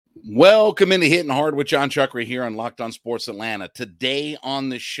Welcome into Hittin Hard with John Chuckery here on Locked On Sports Atlanta. Today on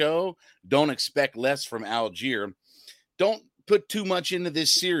the show, don't expect less from Allgeier. Don't put too much into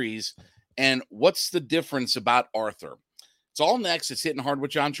this series. And what's the difference about Arthur? It's all next. It's Hittin Hard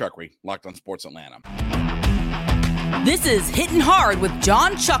with John Chuckery, Locked On Sports Atlanta. This is Hittin Hard with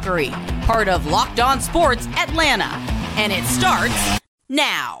John Chuckery, part of Locked On Sports Atlanta. And it starts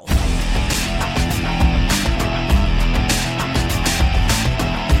now.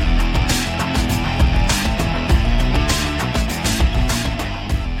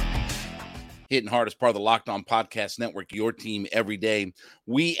 Hittin Hard is part of the Locked On Podcast Network, your team every day.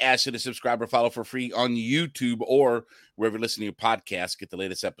 We ask you to subscribe or follow for free on YouTube or wherever you listen to your podcast. Get the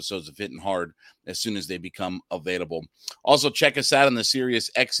latest episodes of Hittin Hard as soon as they become available. Also, check us out on the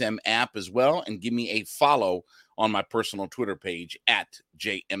Sirius XM app as well, and give me a follow on my personal Twitter page at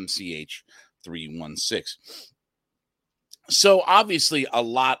JMCH316. So, obviously, a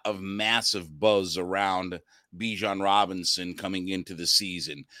lot of massive buzz around Bijan Robinson coming into the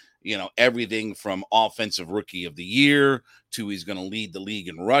season. You know, everything from offensive rookie of the year to he's going to lead the league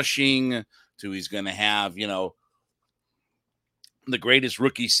in rushing to he's going to have, the greatest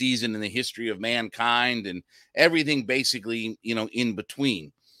rookie season in the history of mankind and everything basically, in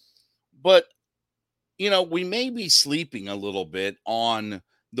between. But, we may be sleeping a little bit on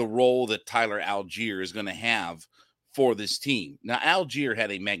the role that Tyler Allgeier is going to have for this team. Now, Allgeier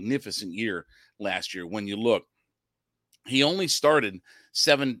had a magnificent year last year. When you look, he only started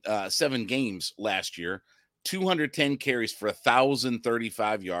seven games last year, 210 carries for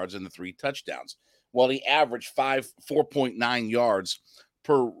 1,035 yards and the 3 touchdowns, while he averaged 4.9 yards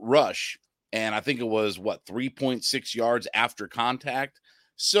per rush. And I think it was 3.6 yards after contact.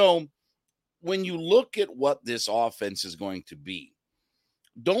 So when you look at what this offense is going to be,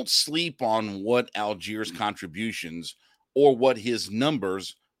 don't sleep on what Allgeier's contributions or what his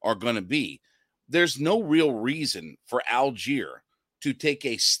numbers are going to be. There's no real reason for Allgeier to take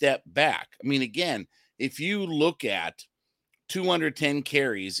a step back. I mean, again, if you look at 210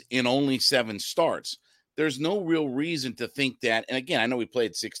 carries in only 7 starts, there's no real reason to think that, and again, I know he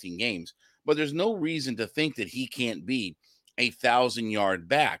played 16 games, but there's no reason to think that he can't be a 1,000-yard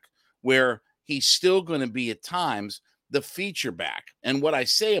back, where he's still going to be at times the feature back. And what I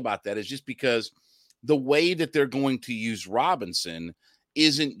say about that is just because the way that they're going to use Robinson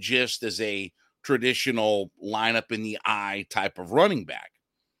isn't just as a traditional lineup in the eye type of running back.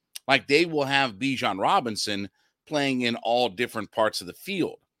 Like, they will have Bijan Robinson playing in all different parts of the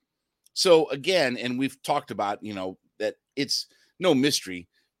field. So again, and we've talked about, that it's no mystery,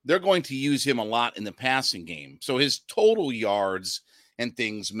 they're going to use him a lot in the passing game. So his total yards and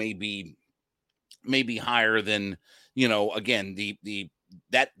things may be higher than, again,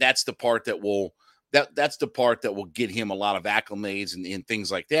 that's the part that will get him a lot of acclimates and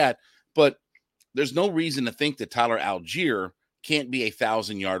things like that. But there's no reason to think that Tyler Allgeier can't be a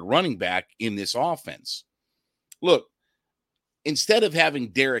 1,000-yard running back in this offense. Look, instead of having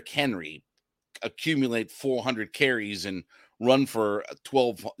Derrick Henry accumulate 400 carries and run for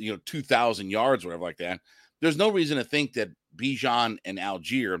 2,000 yards or whatever like that, there's no reason to think that Bijan and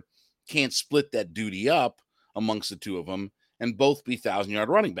Allgeier can't split that duty up amongst the two of them and both be 1,000-yard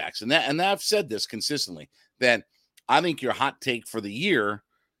running backs. And I've said this consistently, that I think your hot take for the year,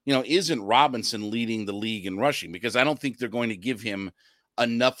 isn't Robinson leading the league in rushing, because I don't think they're going to give him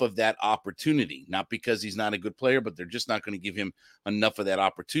enough of that opportunity. Not because he's not a good player, but they're just not going to give him enough of that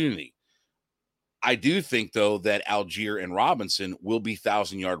opportunity. I do think, though, that Allgeier and Robinson will be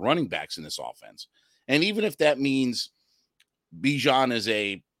 1,000-yard running backs in this offense. And even if that means Bijan is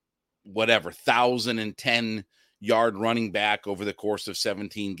a 1,010-yard running back over the course of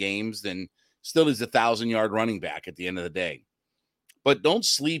 17 games, then still is a 1,000-yard running back at the end of the day. But don't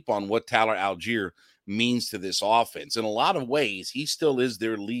sleep on what Tyler Allgeier means to this offense. In a lot of ways, he still is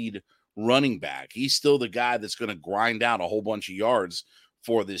their lead running back. He's still the guy that's going to grind out a whole bunch of yards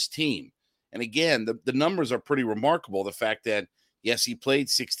for this team. And again, the numbers are pretty remarkable. The fact that, yes, he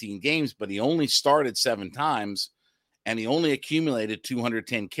played 16 games, but he only started 7 times, and he only accumulated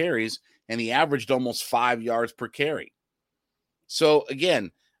 210 carries, and he averaged almost 5 yards per carry. So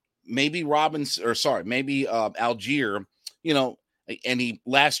again, maybe Allgeier, and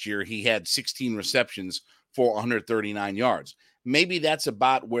last year he had 16 receptions for 139 yards. Maybe that's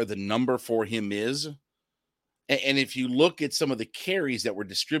about where the number for him is. And if you look at some of the carries that were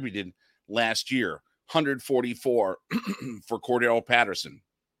distributed last year, 144 for Cordero Patterson.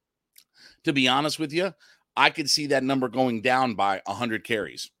 To be honest with you, I could see that number going down by 100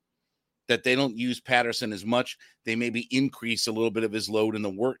 carries. That they don't use Patterson as much. They maybe increase a little bit of his load in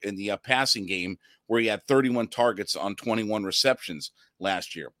the passing game, where he had 31 targets on 21 receptions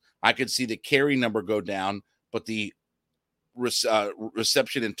last year. I could see the carry number go down, but the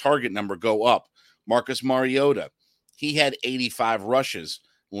reception and target number go up. Marcus Mariota, he had 85 rushes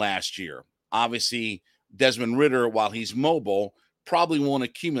last year. Obviously, Desmond Ridder, while he's mobile, probably won't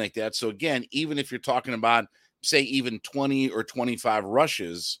accumulate that. So again, even if you're talking about, say, even 20 or 25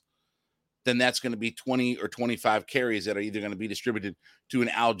 rushes, then that's going to be 20 or 25 carries that are either going to be distributed to an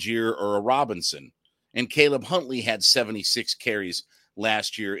Allgeier or a Robinson. And Caleb Huntley had 76 carries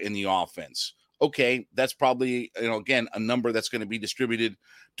last year in the offense. Okay, that's probably, again, a number that's going to be distributed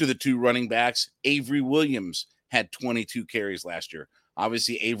to the two running backs. Avery Williams had 22 carries last year.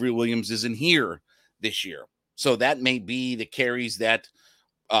 Obviously, Avery Williams isn't here this year. So that may be the carries that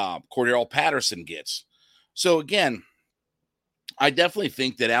Cordarrelle Patterson gets. So again, I definitely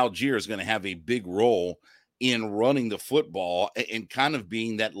think that Allgeier is going to have a big role in running the football and kind of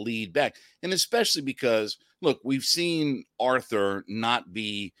being that lead back. And especially because, look, we've seen Arthur not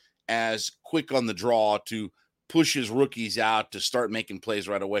be as quick on the draw to push his rookies out to start making plays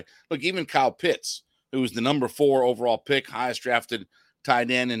right away. Look, even Kyle Pitts, who was the number 4 overall pick, highest drafted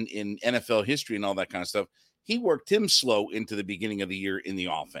tight end in NFL history and all that kind of stuff, he worked him slow into the beginning of the year in the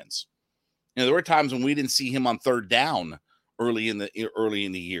offense. There were times when we didn't see him on third down early in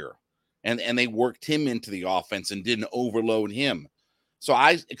the year, and they worked him into the offense and didn't overload him. So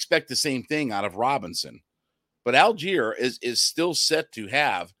I expect the same thing out of Robinson. But Allgeier is still set to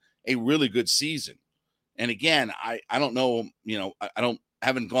have a really good season. And again, I don't know, I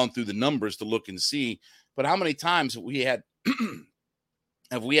haven't gone through the numbers to look and see, but how many times have we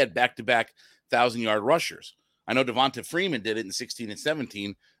had back-to-back 1,000-yard rushers? I know Devonta Freeman did it in 16 and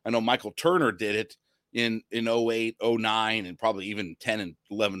 17. I know Michael Turner did it in 08, 09, and probably even 10 and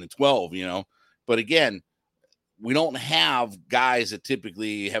 11 and 12, But again, we don't have guys that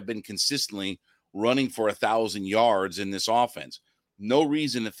typically have been consistently running for 1,000 yards in this offense. No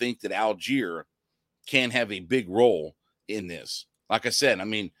reason to think that Allgeier can have a big role in this. Like I said,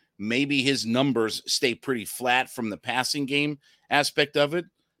 maybe his numbers stay pretty flat from the passing game aspect of it,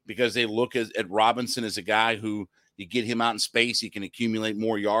 because they look at Robinson as a guy who, you get him out in space, he can accumulate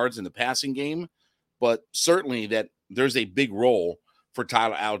more yards in the passing game. But certainly that there's a big role for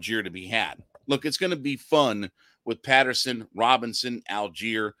Tyler Allgeier to be had. Look, it's going to be fun with Patterson, Robinson,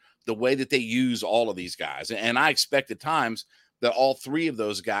 Allgeier, the way that they use all of these guys. And I expect at times that all three of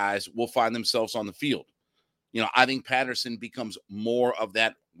those guys will find themselves on the field. I think Patterson becomes more of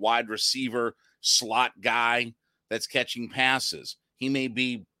that wide receiver slot guy that's catching passes. He may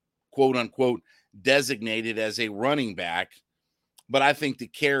be, quote unquote, designated as a running back, but I think the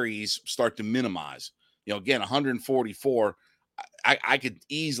carries start to minimize. Again, 144, I could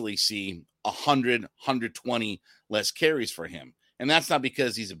easily see 100, 120 less carries for him. And that's not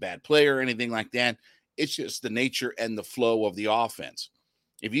because he's a bad player or anything like that. It's just the nature and the flow of the offense.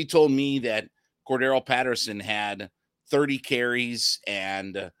 If you told me that Cordarrelle Patterson had 30 carries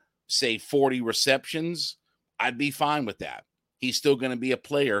and, say, 40 receptions, I'd be fine with that. He's still going to be a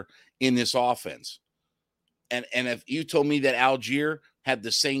player in this offense. And if you told me that Allgeier had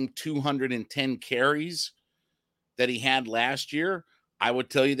the same 210 carries that he had last year, I would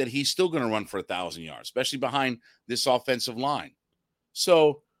tell you that he's still going to run for 1,000 yards, especially behind this offensive line.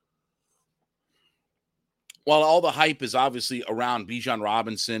 So while all the hype is obviously around Bijan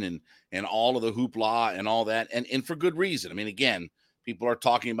Robinson and all of the hoopla and all that, and for good reason. Again, people are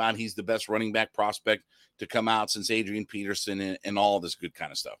talking about he's the best running back prospect to come out since Adrian Peterson and all this good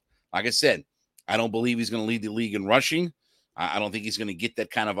kind of stuff. Like I said, I don't believe he's going to lead the league in rushing. I don't think he's going to get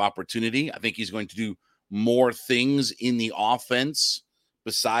that kind of opportunity. I think he's going to do more things in the offense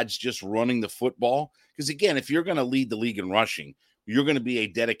besides just running the football. Because, again, if you're going to lead the league in rushing, you're going to be a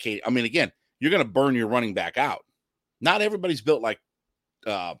dedicated – again, you're going to burn your running back out. Not everybody's built like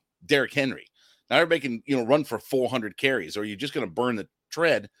Derrick Henry. Not everybody can run for 400 carries, or you're just going to burn the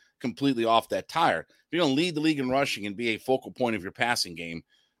tread completely off that tire. If you're going to lead the league in rushing and be a focal point of your passing game,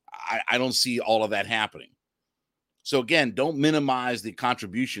 I don't see all of that happening. So, again, don't minimize the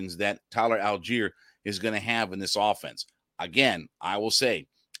contributions that Tyler Allgeier is going to have in this offense. Again, I will say,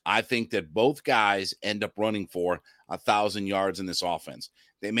 I think that both guys end up running for 1,000 yards in this offense.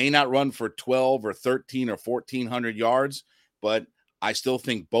 They may not run for 12 or 13 or 1,400 yards, but I still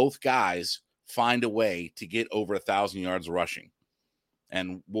think both guys find a way to get over 1,000 yards rushing.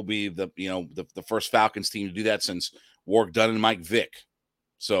 And we'll be the first Falcons team to do that since Warrick Dunn and Mike Vick.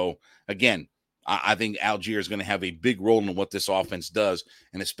 So, again, I think Allgeier is going to have a big role in what this offense does,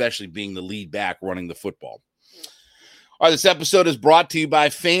 and especially being the lead back running the football. All right, this episode is brought to you by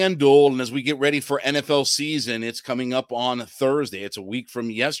FanDuel, and as we get ready for NFL season, it's coming up on Thursday. It's a week from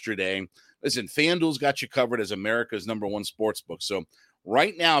yesterday. Listen, FanDuel's got you covered as America's #1 sportsbook. So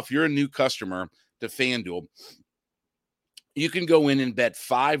Right now, if you're a new customer to FanDuel, you can go in and bet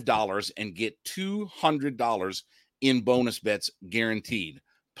 $5 and get $200 in bonus bets guaranteed.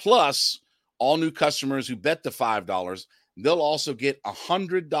 Plus, all new customers who bet the $5, they'll also get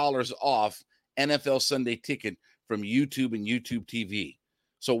 $100 off NFL Sunday Ticket from YouTube and YouTube TV.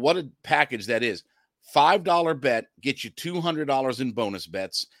 So what a package that is. $5 bet gets you $200 in bonus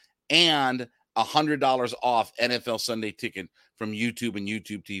bets and $100 off NFL Sunday Ticket from YouTube and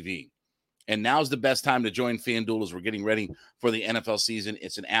YouTube TV. And now's the best time to join FanDuel as we're getting ready for the NFL season.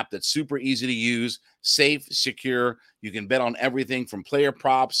 It's an app that's super easy to use, safe, secure. You can bet on everything from player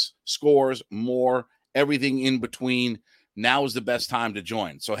props, scores, more, everything in between. Now is the best time to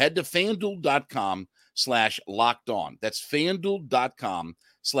join. So head to FanDuel.com/lockedon. That's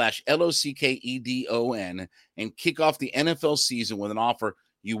FanDuel.com/LOCKEDON and kick off the NFL season with an offer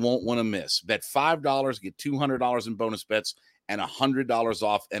you won't want to miss. Bet $5, get $200 in bonus bets and $100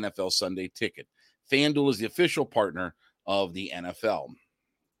 off NFL Sunday Ticket. FanDuel is the official partner of the NFL.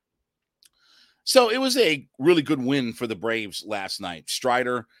 So it was a really good win for the Braves last night.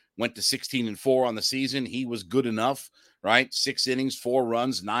 Strider went to 16-4 on the season. He was good enough, right? 6 innings, 4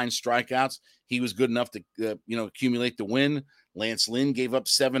 runs, 9 strikeouts. He was good enough to, accumulate the win. Lance Lynn gave up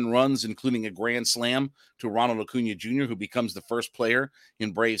 7 runs, including a grand slam to Ronald Acuna Jr., who becomes the first player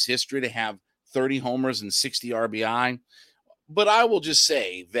in Braves history to have 30 homers and 60 RBI. But I will just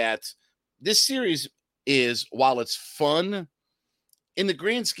say that this series is, while it's fun, in the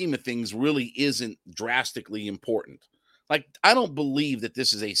grand scheme of things, really isn't drastically important. Like, I don't believe that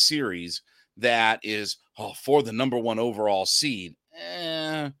this is a series that is for the number 1 overall seed.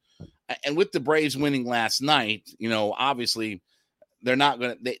 And with the Braves winning last night, obviously they're not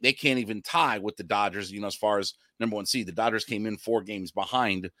going to, they can't even tie with the Dodgers, as far as number 1 seed. The Dodgers came in 4 games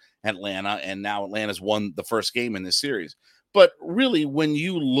behind Atlanta, and now Atlanta's won the first game in this series. But really, when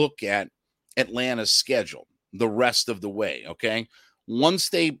you look at Atlanta's schedule the rest of the way, okay, once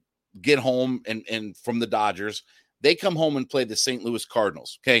they get home and from the Dodgers, they come home and play the St. Louis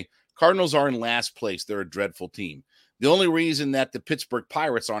Cardinals, okay? Cardinals are in last place. They're a dreadful team. The only reason that the Pittsburgh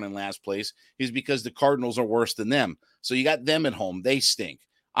Pirates aren't in last place is because the Cardinals are worse than them. So you got them at home. They stink.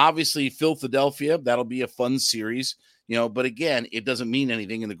 Obviously, Philadelphia, that'll be a fun series. But again, it doesn't mean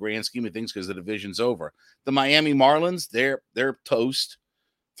anything in the grand scheme of things because the division's over. The Miami Marlins, they're toast.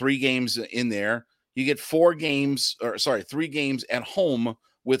 3 games in there. You get 3 games at home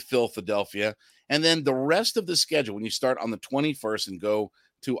with Philadelphia. And then the rest of the schedule, when you start on the 21st and go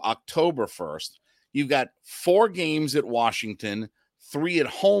to October 1st, you've got 4 games at Washington, 3 at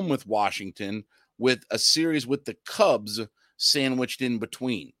home with Washington, with a series with the Cubs sandwiched in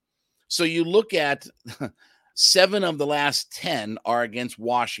between. So you look at 7 of the last 10 are against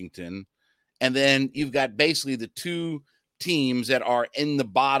Washington. And then you've got basically the 2 teams that are in the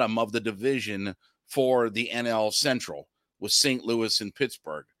bottom of the division for the NL Central with St. Louis and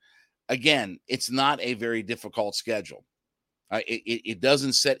Pittsburgh. Again, it's not a very difficult schedule. It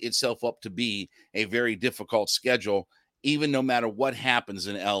doesn't set itself up to be a very difficult schedule, even no matter what happens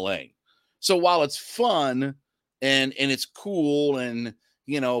in LA. So while it's fun and it's cool and,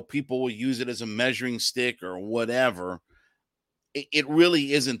 people will use it as a measuring stick or whatever, it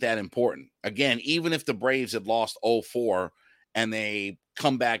really isn't that important. Again, even if the Braves had lost 0-4 and they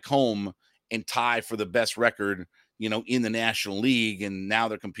come back home and tie for the best record, in the National League, and now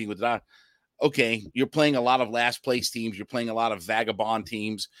they're competing with that. Okay, you're playing a lot of last place teams. You're playing a lot of vagabond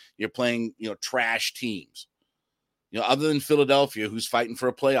teams. You're playing, trash teams. Other than Philadelphia, who's fighting for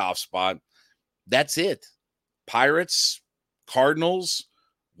a playoff spot, that's it. Pirates, Cardinals,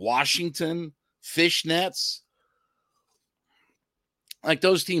 Washington, Fishnets. Like,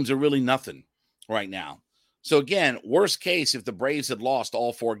 those teams are really nothing right now. So again, worst case, if the Braves had lost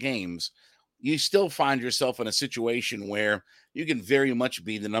all 4 games, you still find yourself in a situation where you can very much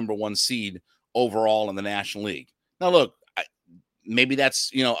be the number 1 seed overall in the National League. Now, look, maybe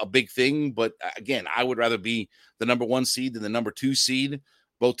that's, a big thing, but again, I would rather be the number 1 seed than the number 2 seed.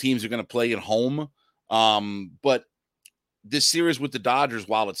 Both teams are going to play at home. But this series with the Dodgers,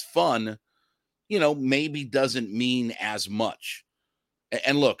 while it's fun, maybe doesn't mean as much.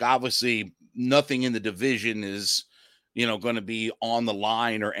 And look, obviously, nothing in the division is, going to be on the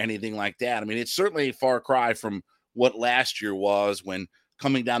line or anything like that. I mean, it's certainly a far cry from what last year was, when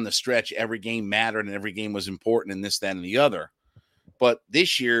coming down the stretch, every game mattered and every game was important and this, that, and the other. But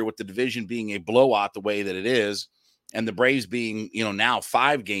this year, with the division being a blowout the way that it is, and the Braves being, now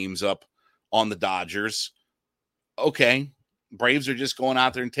 5 games up on the Dodgers, okay, Braves are just going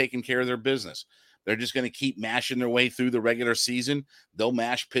out there and taking care of their business. They're just going to keep mashing their way through the regular season. They'll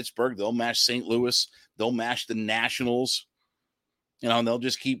mash Pittsburgh. They'll mash St. Louis. They'll mash the Nationals. And they'll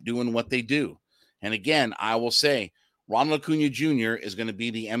just keep doing what they do. And again, I will say, Ronald Acuna Jr. is going to be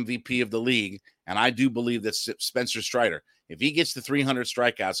the MVP of the league. And I do believe that Spencer Strider, if he gets to 300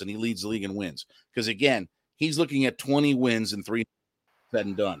 strikeouts and he leads the league in wins, because again, he's looking at 20 wins and 3 said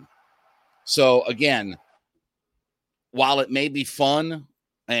and done. So again, while it may be fun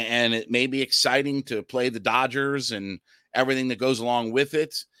and it may be exciting to play the Dodgers and everything that goes along with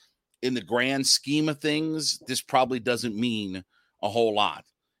it, in the grand scheme of things, this probably doesn't mean a whole lot,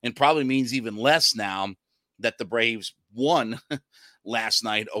 and probably means even less now that the Braves won last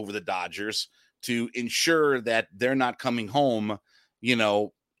night over the Dodgers to ensure that they're not coming home, in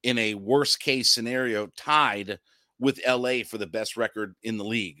a worst case scenario, tied with LA for the best record in the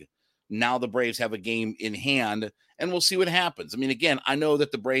league. Now the Braves have a game in hand, and we'll see what happens. I mean, again, I know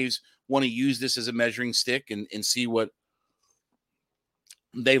that the Braves want to use this as a measuring stick and see what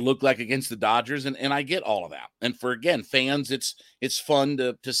they look like against the Dodgers, and I get all of that. And for, again, fans, it's fun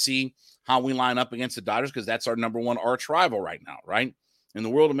to see how we line up against the Dodgers, because that's our number one arch rival right now, right? In the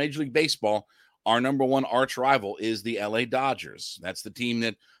world of Major League Baseball, our number one arch rival is the LA Dodgers. That's the team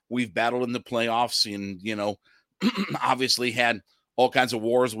that we've battled in the playoffs and, obviously had all kinds of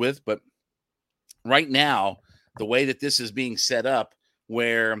wars with. But right now, the way that this is being set up,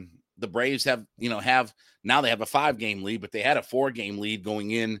 where the Braves have now they have a 5-game lead, but they had a 4-game lead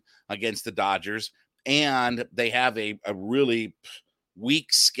going in against the Dodgers, and they have a really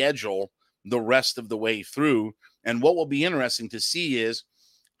weak schedule the rest of the way through. And what will be interesting to see is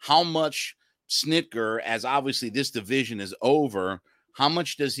how much Snitker, as obviously this division is over, how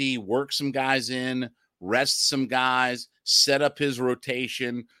much does he work some guys in, rest some guys, set up his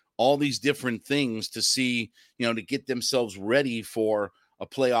rotation, all these different things to see, to get themselves ready for a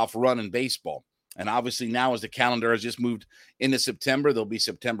playoff run in baseball. And obviously now, as the calendar has just moved into September, there'll be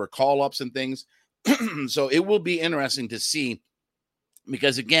September call-ups and things. So it will be interesting to see,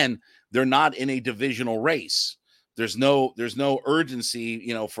 because again, they're not in a divisional race. There's no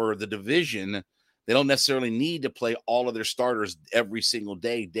urgency, for the division. They don't necessarily need to play all of their starters every single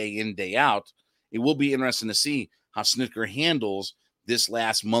day, day in, day out. It will be interesting to see how Snitker handles this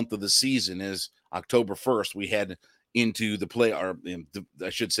last month of the season. Is October 1st. We head into the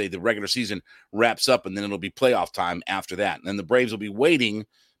the regular season wraps up, and then it'll be playoff time after that. And then the Braves will be waiting,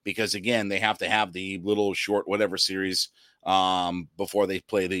 because again, they have to have the little short whatever series before they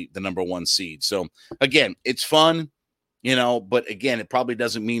play the number 1 seed. So again, it's fun, but again, it probably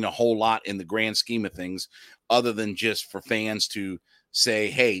doesn't mean a whole lot in the grand scheme of things, other than just for fans to say,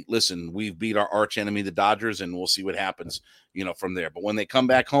 hey, listen, we've beat our arch enemy, the Dodgers, and we'll see what happens, from there. But when they come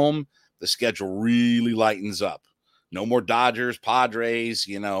back home, the schedule really lightens up. No more Dodgers, Padres,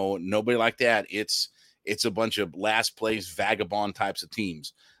 nobody like that. It's a bunch of last place vagabond types of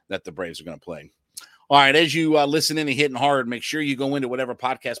teams that the Braves are going to play. All right, as you listen in and Hitting Hard, make sure you go into whatever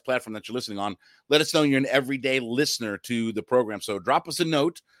podcast platform that you're listening on. Let us know you're an everyday listener to the program. So drop us a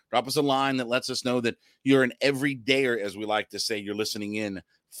note, drop us a line that lets us know that you're an everydayer, as we like to say. You're listening in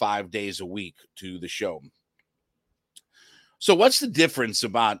 5 days a week to the show. So what's the difference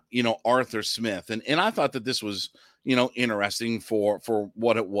about, Arthur Smith? And I thought that this was, interesting for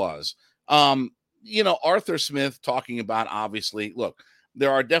what it was. Arthur Smith talking about, obviously, look,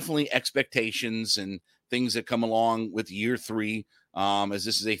 there are definitely expectations and things that come along with year 3, as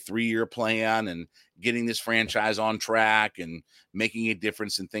this is a 3-year plan and getting this franchise on track and making a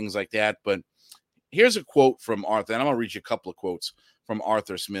difference and things like that. But here's a quote from Arthur, and I'm going to read you a couple of quotes from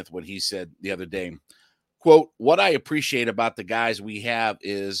Arthur Smith, what he said the other day. Quote, "What I appreciate about the guys we have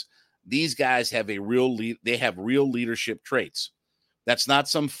is these guys have real leadership traits. That's not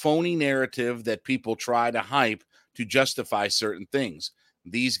some phony narrative that people try to hype to justify certain things.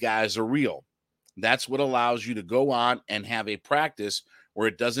 These guys are real. That's what allows you to go on and have a practice where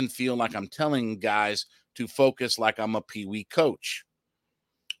it doesn't feel like I'm telling guys to focus like I'm a peewee coach."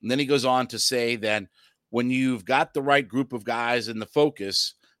 And then he goes on to say that when you've got the right group of guys in the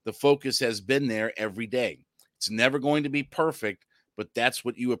focus has been there every day. It's never going to be perfect, but that's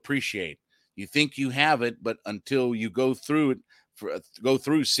what you appreciate. You think you have it, but until you go through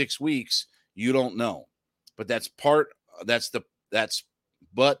 6 weeks, you don't know. But that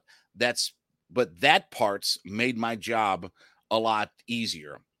part's made my job a lot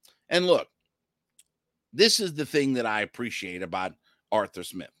easier. And look, this is the thing that I appreciate about Arthur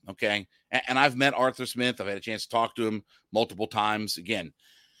Smith. Okay. And I've met Arthur Smith. I've had a chance to talk to him multiple times. Again,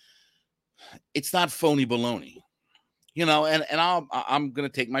 it's not phony baloney, and I'm going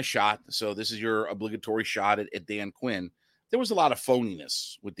to take my shot. So this is your obligatory shot at Dan Quinn. There was a lot of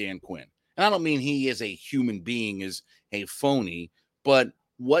phoniness with Dan Quinn. And I don't mean he as a human being is a phony, but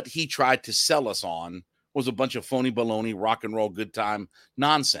what he tried to sell us on was a bunch of phony baloney, rock and roll, good time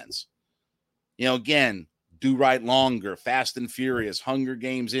nonsense. Again, Do Right Longer, Fast and Furious, Hunger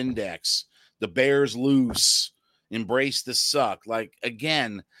Games Index, The Bears Loose, Embrace the Suck. Like,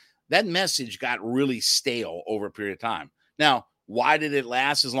 again, that message got really stale over a period of time. Now, why did it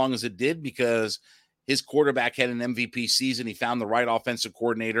last as long as it did? Because his quarterback had an MVP season. He found the right offensive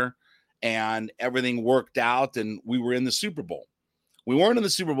coordinator, and everything worked out, and we were in the Super Bowl. We weren't in the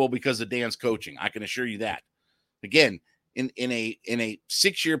Super Bowl because of Dan's coaching. I can assure you that. Again, in a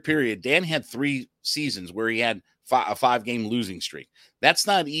 6-year period, Dan had 3 seasons where he had a 5-game losing streak. That's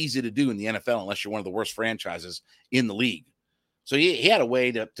not easy to do in the NFL unless you're one of the worst franchises in the league. So he had a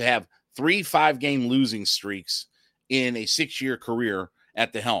way to have 3 5-game losing streaks in a 6-year career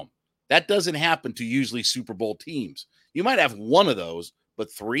at the helm. That doesn't happen to usually Super Bowl teams. You might have one of those,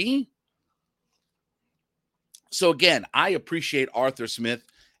 but 3? So again, I appreciate Arthur Smith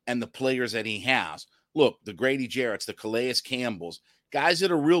and the players that he has. Look, the Grady Jarretts, the Calais Campbells, guys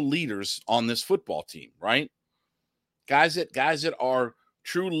that are real leaders on this football team, right? Guys that are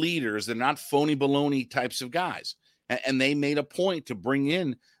true leaders. They're not phony baloney types of guys. And they made a point to bring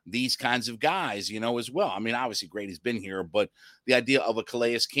in these kinds of guys, as well. I mean, obviously Grady's been here, but the idea of a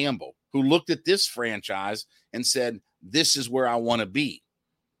Calais Campbell who looked at this franchise and said, this is where I want to be.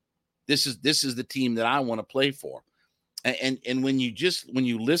 This is the team that I want to play for. And when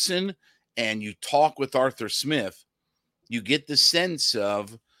you listen and you talk with Arthur Smith, you get the sense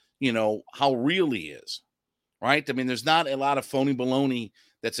of, how real he is, right? I mean, there's not a lot of phony baloney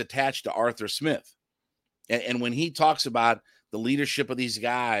that's attached to Arthur Smith. And when he talks about the leadership of these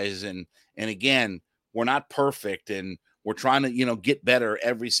guys, and again, we're not perfect and we're trying to, get better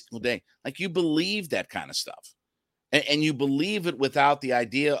every single day. Like, you believe that kind of stuff. And you believe it without the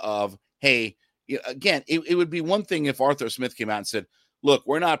idea of, hey, again, it would be one thing if Arthur Smith came out and said, look,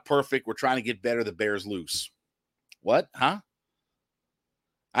 we're not perfect. We're trying to get better. The Bears loose. What? Huh?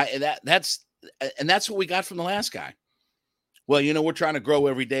 That's what we got from the last guy. Well, we're trying to grow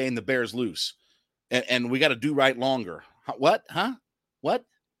every day and the Bears loose. And we got to do right longer. What? Huh? What?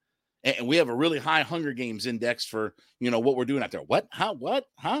 And we have a really high Hunger Games index for, what we're doing out there. What? Huh? What?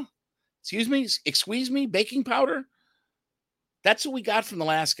 Huh? Excuse me? Baking powder? That's what we got from the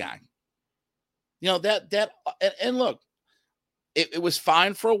last guy. And look, it was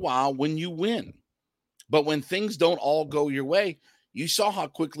fine for a while when you win. But when things don't all go your way, you saw how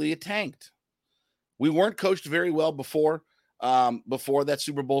quickly it tanked. We weren't coached very well before that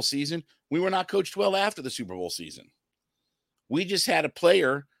Super Bowl season. We were not coached well after the Super Bowl season. We just had a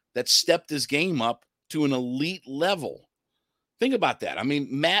player that stepped his game up to an elite level. Think about that. I mean,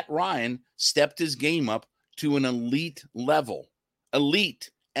 Matt Ryan stepped his game up to an elite level.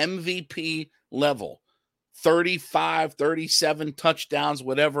 Elite MVP level. 35, 37 touchdowns,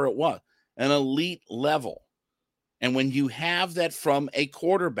 whatever it was. An elite level. And when you have that from a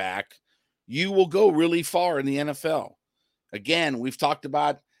quarterback, you will go really far in the NFL. Again, we've talked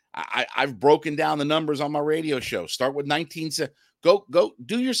about, I've broken down the numbers on my radio show. Start with 19. Go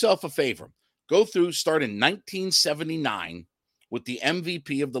do yourself a favor. Go through, start in 1979 with the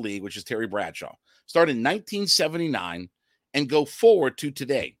MVP of the league, which is Terry Bradshaw. Start in 1979 and go forward to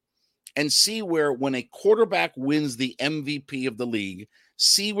today and see where, when a quarterback wins the MVP of the league,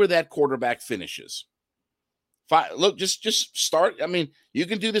 see where that quarterback finishes. Look, just start. I mean, you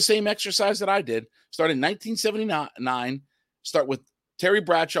can do the same exercise that I did. Start in 1979, start with Terry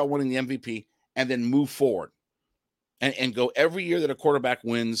Bradshaw winning the MVP, and then move forward and go every year that a quarterback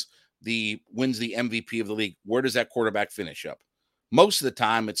wins the MVP of the league. Where does that quarterback finish up? Most of the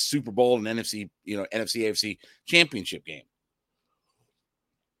time, it's Super Bowl and NFC AFC championship game.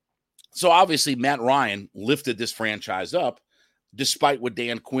 So obviously, Matt Ryan lifted this franchise up, despite what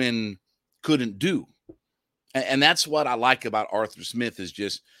Dan Quinn couldn't do. And that's what I like about Arthur Smith, is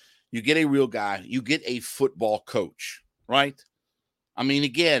just, you get a real guy, you get a football coach, right? I mean,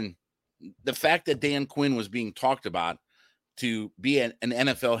 again, the fact that Dan Quinn was being talked about to be an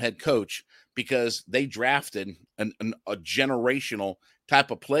NFL head coach because they drafted a generational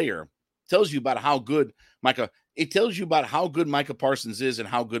type of player tells you about how good Micah Parsons is and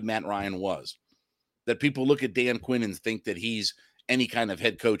how good Matt Ryan was. That people look at Dan Quinn and think that he's any kind of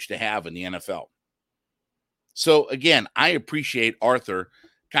head coach to have in the NFL. So again, I appreciate Arthur,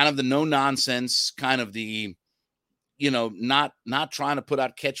 kind of the no nonsense, kind of the, not trying to put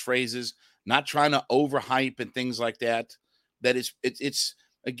out catchphrases, not trying to overhype and things like that. That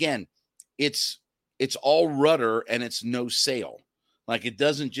it's all rudder and it's no sail. Like, it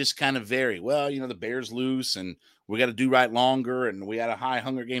doesn't just kind of vary. Well, the Bears loose and we got to do right longer and we got a high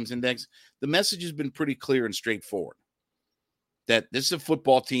Hunger Games index. The message has been pretty clear and straightforward that this is a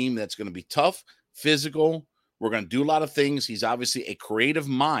football team that's going to be tough, physical. We're going to do a lot of things. He's obviously a creative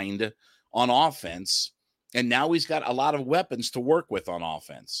mind on offense, and now he's got a lot of weapons to work with on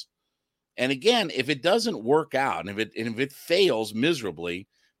offense. And again, if it doesn't work out, and if it fails miserably,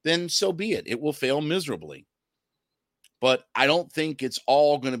 then so be it. It will fail miserably. But I don't think it's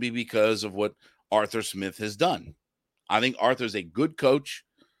all going to be because of what Arthur Smith has done. I think Arthur's a good coach.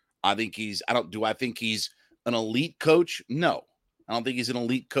 I think I think he's an elite coach? No. I don't think he's an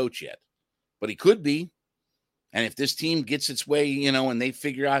elite coach yet. But he could be. And if this team gets its way, and they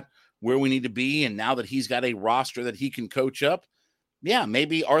figure out where we need to be, and now that he's got a roster that he can coach up, yeah,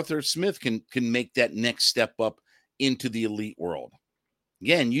 maybe Arthur Smith can make that next step up into the elite world.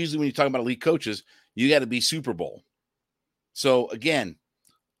 Again, usually when you talk about elite coaches, you got to be Super Bowl. So again,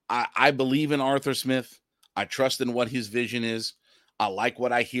 I believe in Arthur Smith. I trust in what his vision is. I like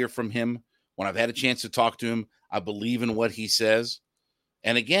what I hear from him. When I've had a chance to talk to him, I believe in what he says.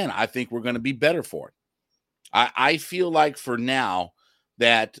 And again, I think we're going to be better for it. I feel like for now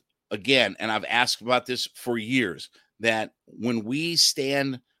that, again, and I've asked about this for years, that when we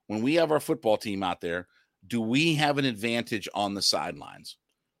have our football team out there, do we have an advantage on the sidelines?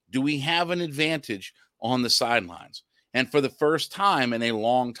 Do we have an advantage on the sidelines? And for the first time in a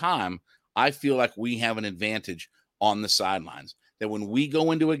long time, I feel like we have an advantage on the sidelines. That when we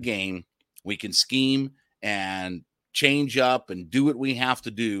go into a game, we can scheme and change up and do what we have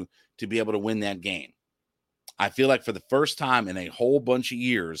to do to be able to win that game. I feel like for the first time in a whole bunch of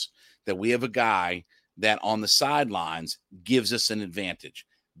years that we have a guy that on the sidelines gives us an advantage.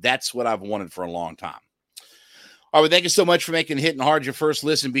 That's what I've wanted for a long time. All right, thank you so much for making Hittin' Hard your first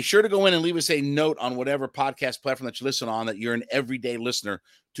listen. Be sure to go in and leave us a note on whatever podcast platform that you listen on that you're an everyday listener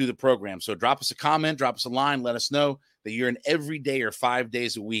to the program. So drop us a comment, drop us a line, let us know that you're an everyday or 5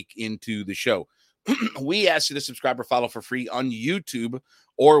 days a week into the show. We ask you to subscribe or follow for free on YouTube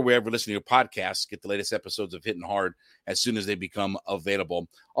or wherever you listen to your podcasts. Get the latest episodes of Hittin' Hard as soon as they become available.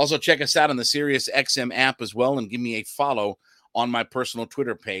 Also, check us out on the Sirius XM app as well, and give me a follow on my personal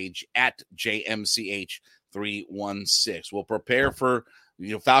Twitter page at JMCH316. We'll prepare for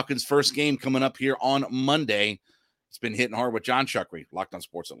Falcons' first game coming up here on Monday. It's been Hittin' Hard with John Chuckery, Locked on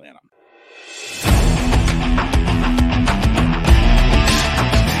Sports Atlanta.